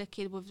provide a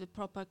kid with the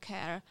proper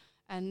care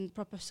and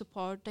proper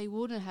support, they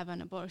wouldn't have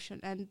an abortion.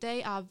 And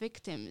they are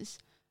victims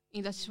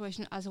in that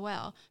situation as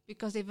well,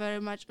 because they're very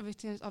much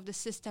victims of the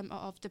system,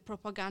 of the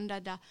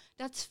propaganda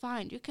that's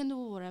fine, you can do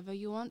whatever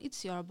you want,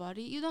 it's your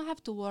body, you don't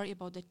have to worry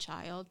about the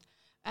child.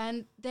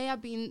 And they are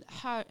being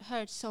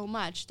hurt so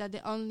much that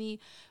the only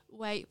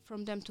way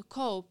from them to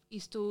cope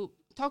is to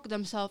talk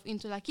themselves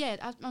into like,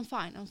 yeah, I'm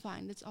fine,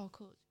 it's all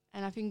good.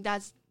 And I think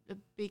that's a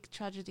big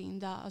tragedy in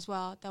that as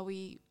well, that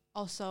we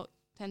also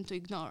tend to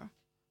ignore,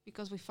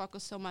 because we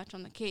focus so much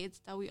on the kids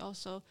that we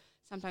also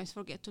sometimes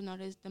forget to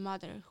notice the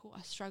mother who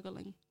are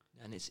struggling.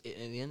 And at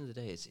the end of the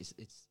day, it's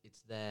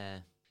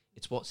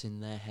what's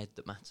in their head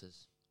that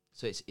matters.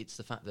 So it's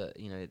the fact that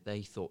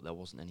they thought there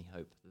wasn't any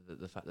hope.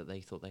 The fact that they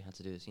thought they had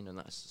to do this,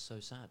 that's so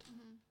sad.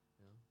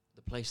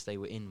 The place they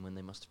were in when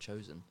they must have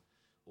chosen,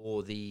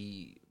 or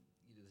the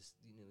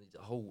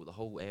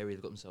whole area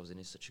they got themselves in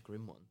is such a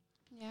grim one.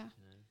 Yeah.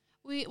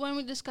 When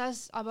we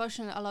discuss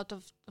abortion, a lot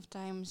of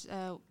times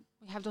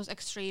we have those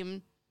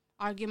extreme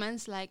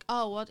arguments like,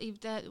 oh, what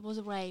if that was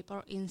rape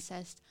or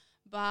incest?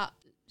 But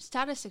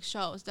statistics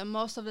shows that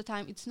most of the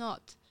time it's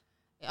not.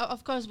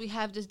 Of course, we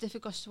have this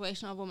difficult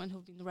situation of women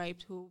who've been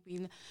raped, who've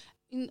been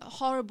in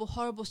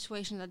horrible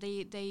situation that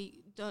they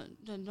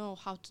don't know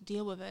how to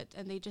deal with it,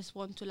 and they just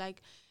want to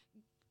like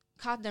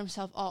cut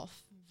themselves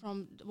off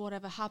from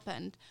whatever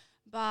happened.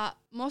 But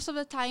most of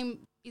the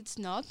time, it's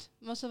not.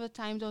 Most of the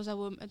time, those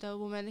are the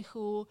women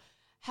who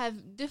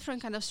have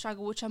different kind of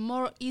struggle, which are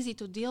more easy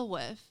to deal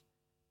with,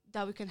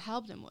 that we can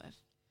help them with.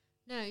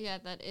 No, yeah,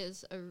 that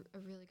is a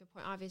really good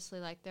point. Obviously,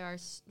 like there are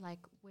like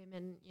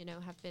women,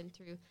 have been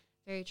through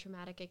very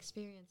traumatic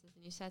experiences,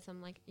 and you said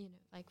something like, you know,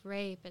 like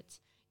rape,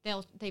 they're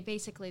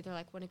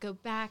like want to go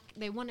back,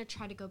 they want to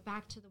try to go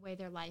back to the way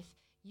their life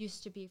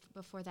used to be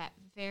before that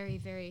very,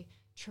 very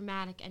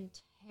traumatic and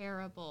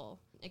terrible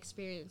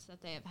experience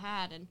that they have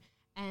had,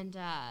 and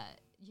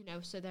you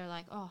know, so they're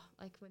like, oh,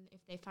 like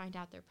if they find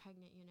out they're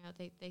pregnant, you know,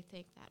 they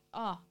think that,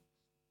 oh,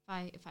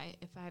 if I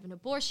have an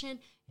abortion,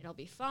 it'll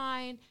be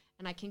fine,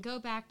 and I can go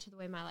back to the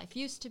way my life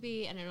used to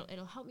be, and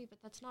it'll help me.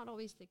 But that's not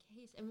always the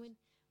case. And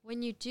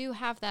when you do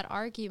have that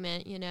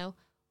argument, you know,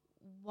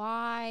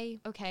 why?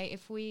 Okay,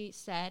 if we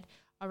said,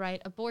 all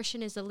right,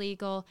 abortion is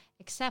illegal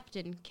except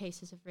in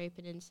cases of rape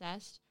and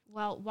incest,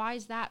 well, why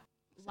is that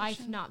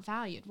life not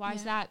valued? Why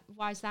is that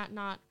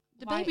not?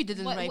 The baby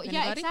didn't rape anybody.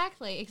 Yeah,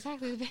 exactly.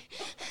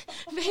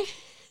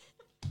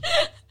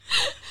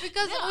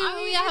 Because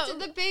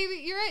the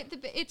baby, you're right.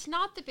 It's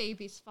not the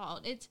baby's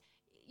fault. It's,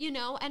 you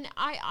know, and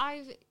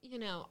I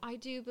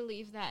do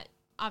believe that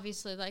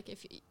obviously, like,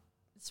 if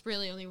this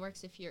really only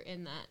works if you're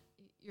in that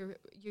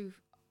you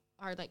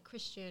are like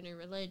Christian or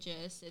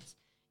religious. It's,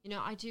 you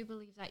know, I do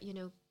believe that, you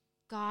know,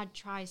 God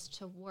tries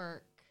to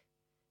work,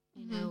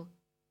 you know,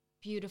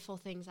 beautiful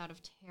things out of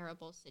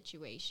terrible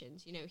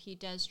situations. You know, he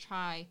does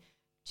try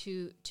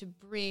to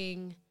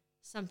bring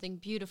something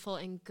beautiful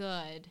and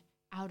good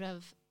out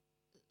of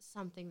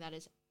something that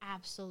is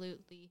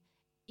absolutely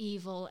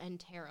evil and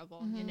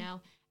terrible, you know?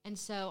 And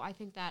so I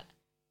think that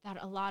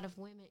a lot of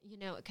women, you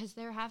know, because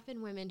there have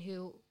been women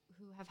who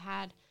have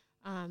had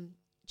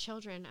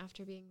children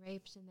after being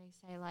raped, and they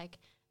say, like,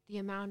 the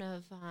amount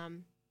of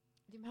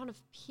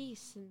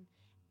peace and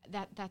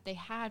that they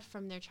had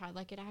from their child,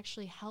 like, it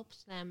actually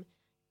helps them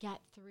get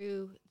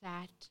through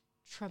that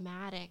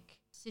traumatic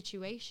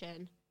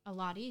situation a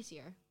lot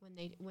easier when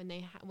they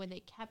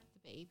kept the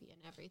baby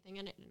and everything.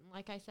 And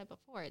like I said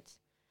before, it's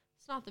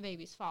not the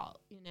baby's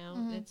fault, you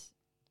know.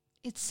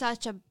 It's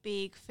such a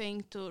big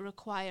thing to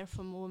require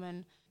from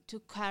women to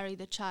carry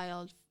the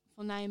child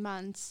for 9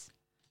 months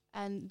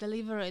and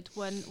deliver it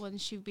when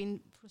she's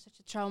been through such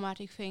a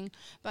traumatic thing.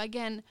 But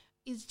again,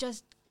 it's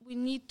just, we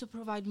need to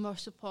provide more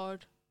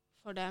support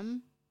for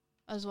them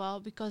as well,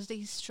 because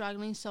they're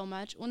struggling so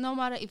much. Well, no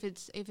matter if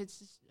it's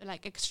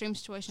like extreme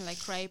situation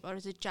like rape, or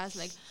is it just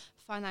like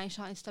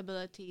financial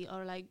instability,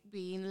 or like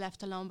being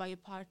left alone by your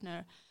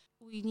partner,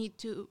 we need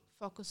to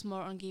focus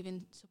more on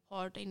giving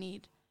support they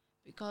need,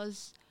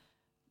 because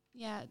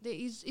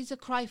it's a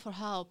cry for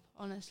help,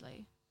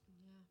 honestly.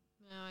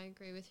 Yeah, no, I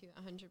agree with you 100%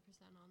 on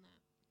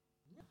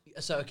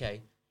that. So,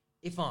 okay,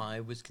 if I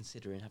was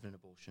considering having an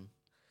abortion,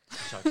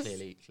 which I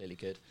clearly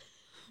could,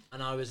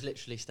 and I was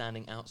literally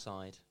standing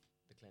outside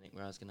the clinic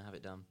where I was going to have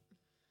it done,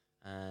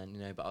 and,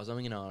 you know, but I was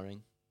umming and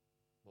ahhing,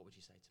 what would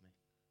you say to me?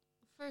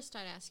 First,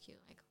 I'd ask you,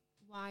 like,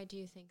 why do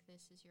you think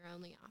this is your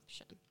only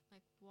option?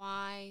 Like,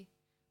 why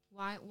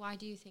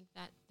do you think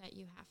that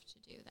you have to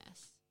do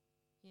this?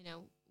 You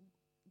know,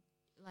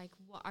 like,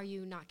 are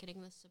you not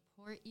getting the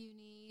support you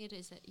need?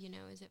 Is it, you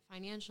know, is it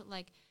financial?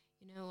 Like,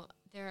 you know,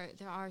 there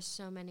are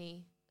so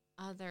many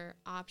other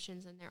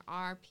options, and there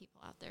are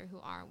people out there who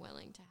are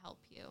willing to help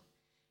you.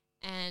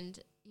 And,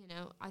 you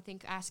know, I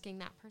think asking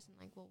that person,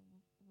 like, well,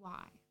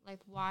 why? Like,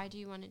 why do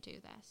you want to do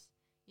this?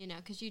 You know,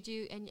 because you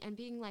do, and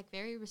being, like,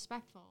 very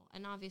respectful,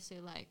 and obviously,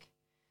 like,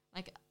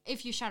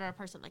 if you shout at a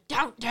person, like,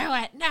 don't do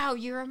it, no,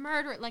 you're a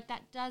murderer, like,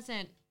 that's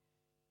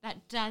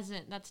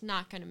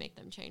not going to make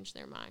them change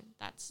their mind.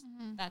 That's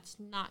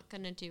not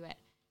going to do it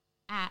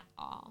at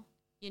all.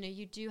 You know,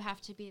 you do have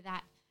to be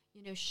that,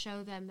 you know,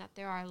 show them that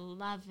there are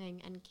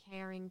loving and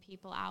caring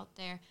people out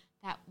there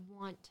that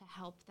want to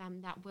help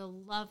them, that will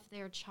love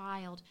their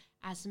child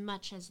as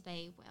much as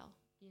they will,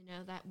 you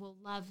know, that will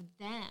love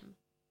them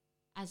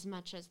as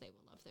much as they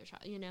will love their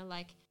child, you know,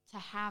 like, to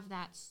have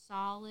that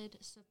solid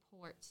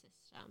support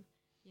system.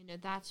 You know,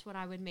 that's what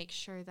I would make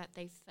sure that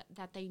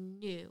they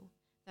knew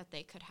that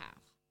they could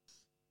have.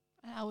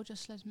 And I would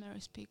just let Mary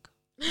speak.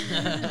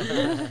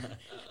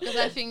 Because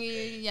I think,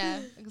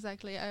 yeah,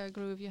 exactly. I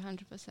agree with you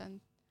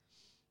 100%.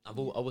 I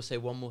will say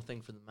one more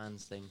thing for the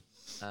man's thing.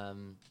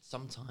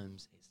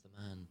 Sometimes it's the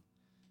man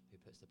who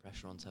puts the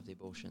pressure on to have the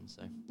abortion.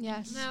 So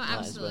yes, no,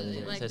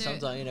 absolutely. Like, so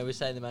sometimes, you know, we're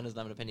saying the man doesn't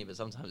have an opinion, but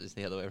sometimes it's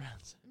the other way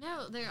around. So.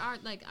 No,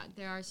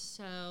 there are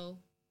so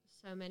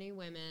many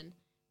women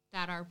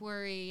that are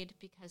worried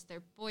because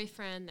their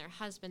boyfriend, their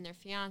husband, their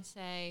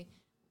fiance,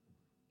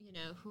 you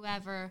know,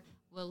 whoever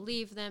will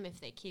leave them if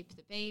they keep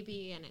the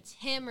baby, and it's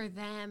him or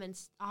them, and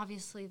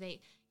obviously they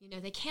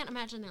can't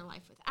imagine their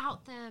life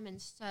without them,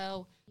 and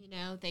so, you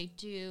know, they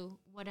do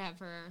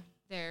whatever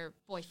their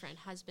boyfriend,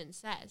 husband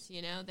says,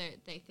 you know,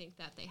 they think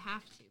that they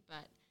have to,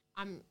 but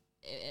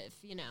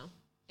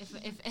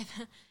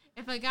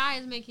if a guy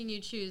is making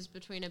you choose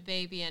between a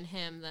baby and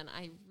him, then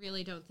I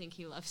really don't think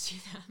he loves you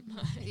that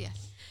much.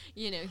 Yes.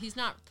 You know,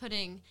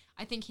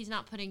 I think he's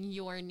not putting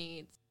your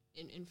needs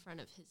in front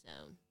of his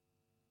own.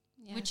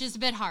 Yes. Which is a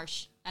bit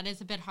harsh. That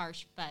is a bit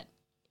harsh, but,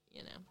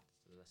 you know.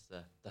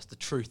 So that's the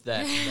truth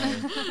there.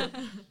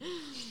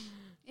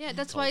 Yeah,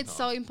 that's why it's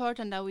so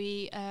important that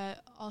we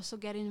also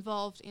get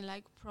involved in,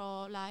 like,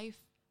 pro-life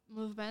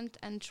movement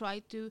and try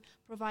to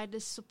provide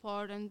this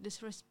support and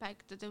this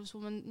respect that those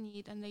women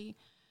need, and they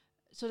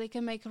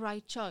can make a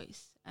right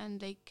choice and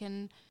they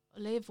can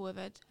live with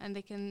it and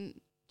they can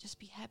just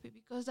be happy,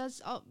 because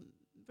that's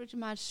pretty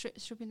much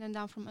stripping them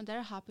down from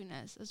their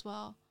happiness as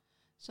well.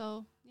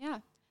 So yeah,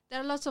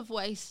 there are lots of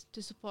ways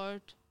to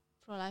support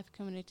pro-life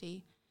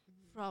community,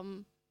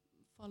 from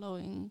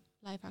following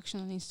Live Action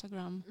on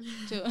Instagram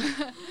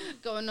to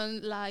going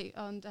on live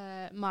on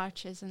the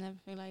marches and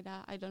everything like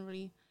that.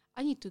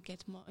 I need to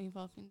get more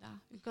involved in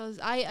that, because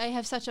I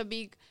have such a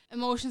big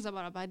emotions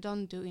about it, but I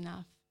don't do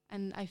enough.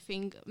 And I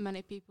think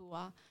many people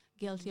are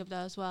guilty of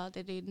that as well,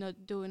 that they're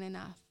not doing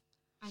enough.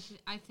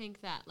 I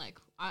think that, like,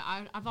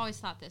 I've always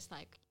thought this,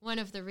 like, one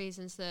of the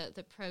reasons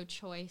the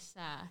pro-choice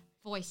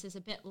voice is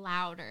a bit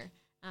louder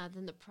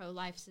than the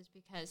pro-life's is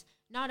because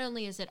not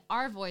only is it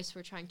our voice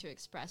we're trying to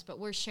express, but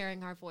we're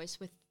sharing our voice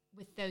with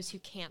those who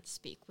can't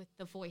speak, with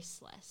the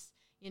voiceless,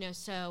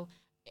 so,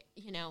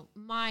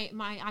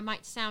 I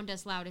might sound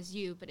as loud as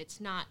you, but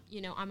it's not,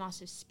 I'm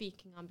also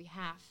speaking on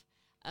behalf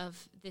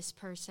of this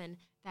person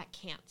that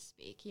can't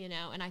speak,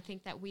 and I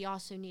think that we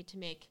also need to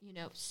make,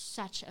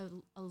 such a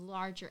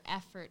larger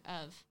effort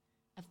of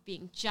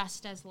being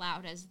just as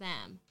loud as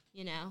them,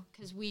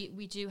 because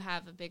we do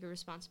have a bigger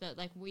responsibility.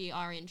 Like, we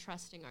are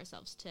entrusting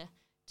ourselves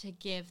to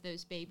give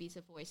those babies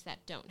a voice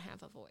that don't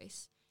have a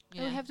voice.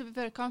 And we have to be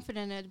very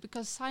confident in it,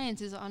 because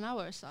science is on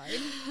our side,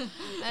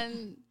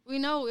 and we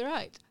know we're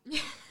right.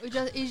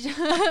 It's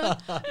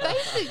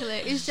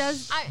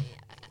just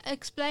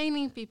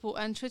explaining people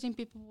and treating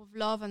people with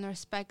love and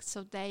respect,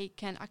 so they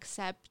can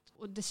accept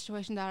the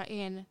situation they are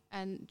in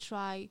and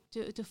try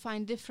to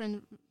find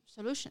different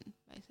solution,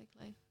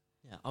 basically.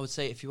 Yeah, I would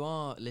say if you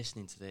are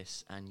listening to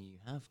this and you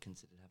have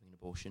considered having an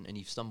abortion and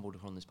you've stumbled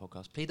upon this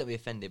podcast, please don't be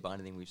offended by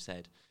anything we've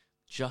said.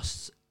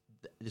 Just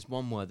there's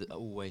one word that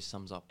always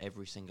sums up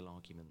every single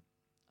argument,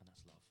 and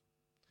that's love.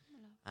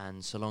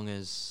 And so long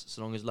as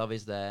love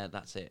is there,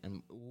 that's it.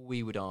 And all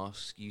we would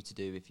ask you to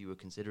do, if you were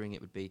considering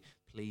it, would be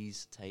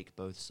please take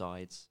both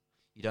sides.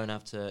 You don't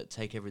have to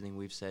take everything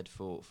we've said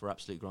for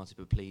absolute granted,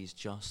 but please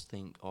just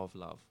think of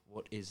love.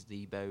 What is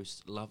the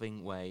most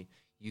loving way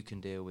you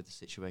can deal with the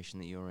situation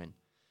that you're in?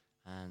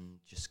 And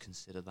just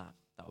consider that.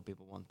 That would be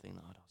the one thing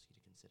that I'd ask you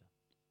to consider.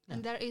 Yeah.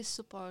 And there is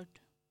support.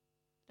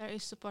 There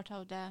is support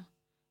out there.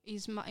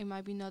 It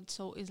might be not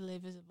so easily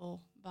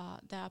visible,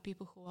 but there are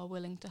people who are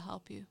willing to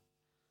help you.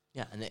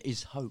 Yeah, and there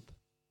is hope.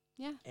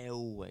 Yeah.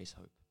 Always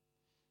hope.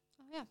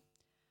 Oh, yeah.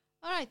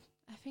 All right.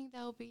 I think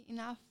that will be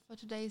enough for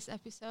today's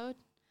episode.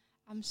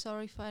 I'm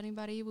sorry for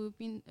anybody who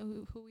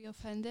we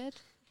offended.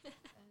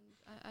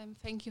 And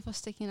thank you for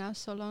sticking out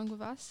so long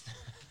with us.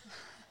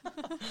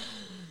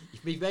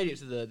 You've made it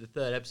to the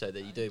third episode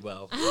that you do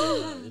well.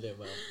 You're doing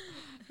well.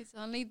 It's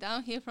only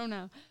down here from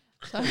now.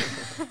 So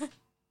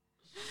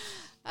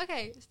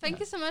okay, thank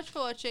you so much for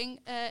watching.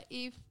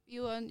 If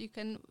you want, you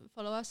can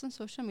follow us on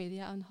social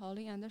media on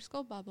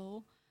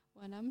Holly_Bubble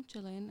when I'm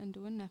chilling and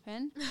doing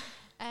nothing.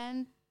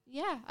 And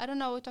yeah, I don't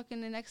know, we'll talk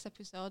in the next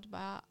episode,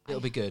 but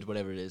it'll be good,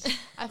 whatever it is.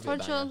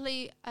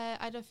 Unfortunately,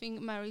 I don't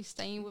think Mary's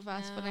staying with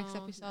us for next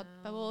episode,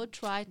 but we'll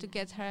try to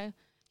get her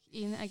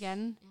in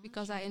again,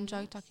 because I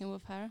enjoy talking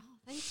with her. Oh,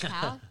 thanks,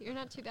 Cal. You're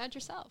not too bad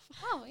yourself.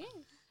 Oh, yeah.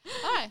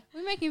 All right,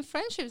 we're making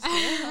friendships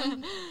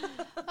here.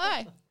 All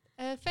right.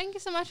 Thank you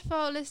so much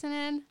for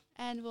listening,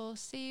 and we'll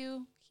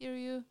hear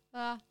you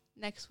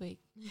next week.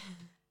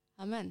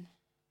 Amen.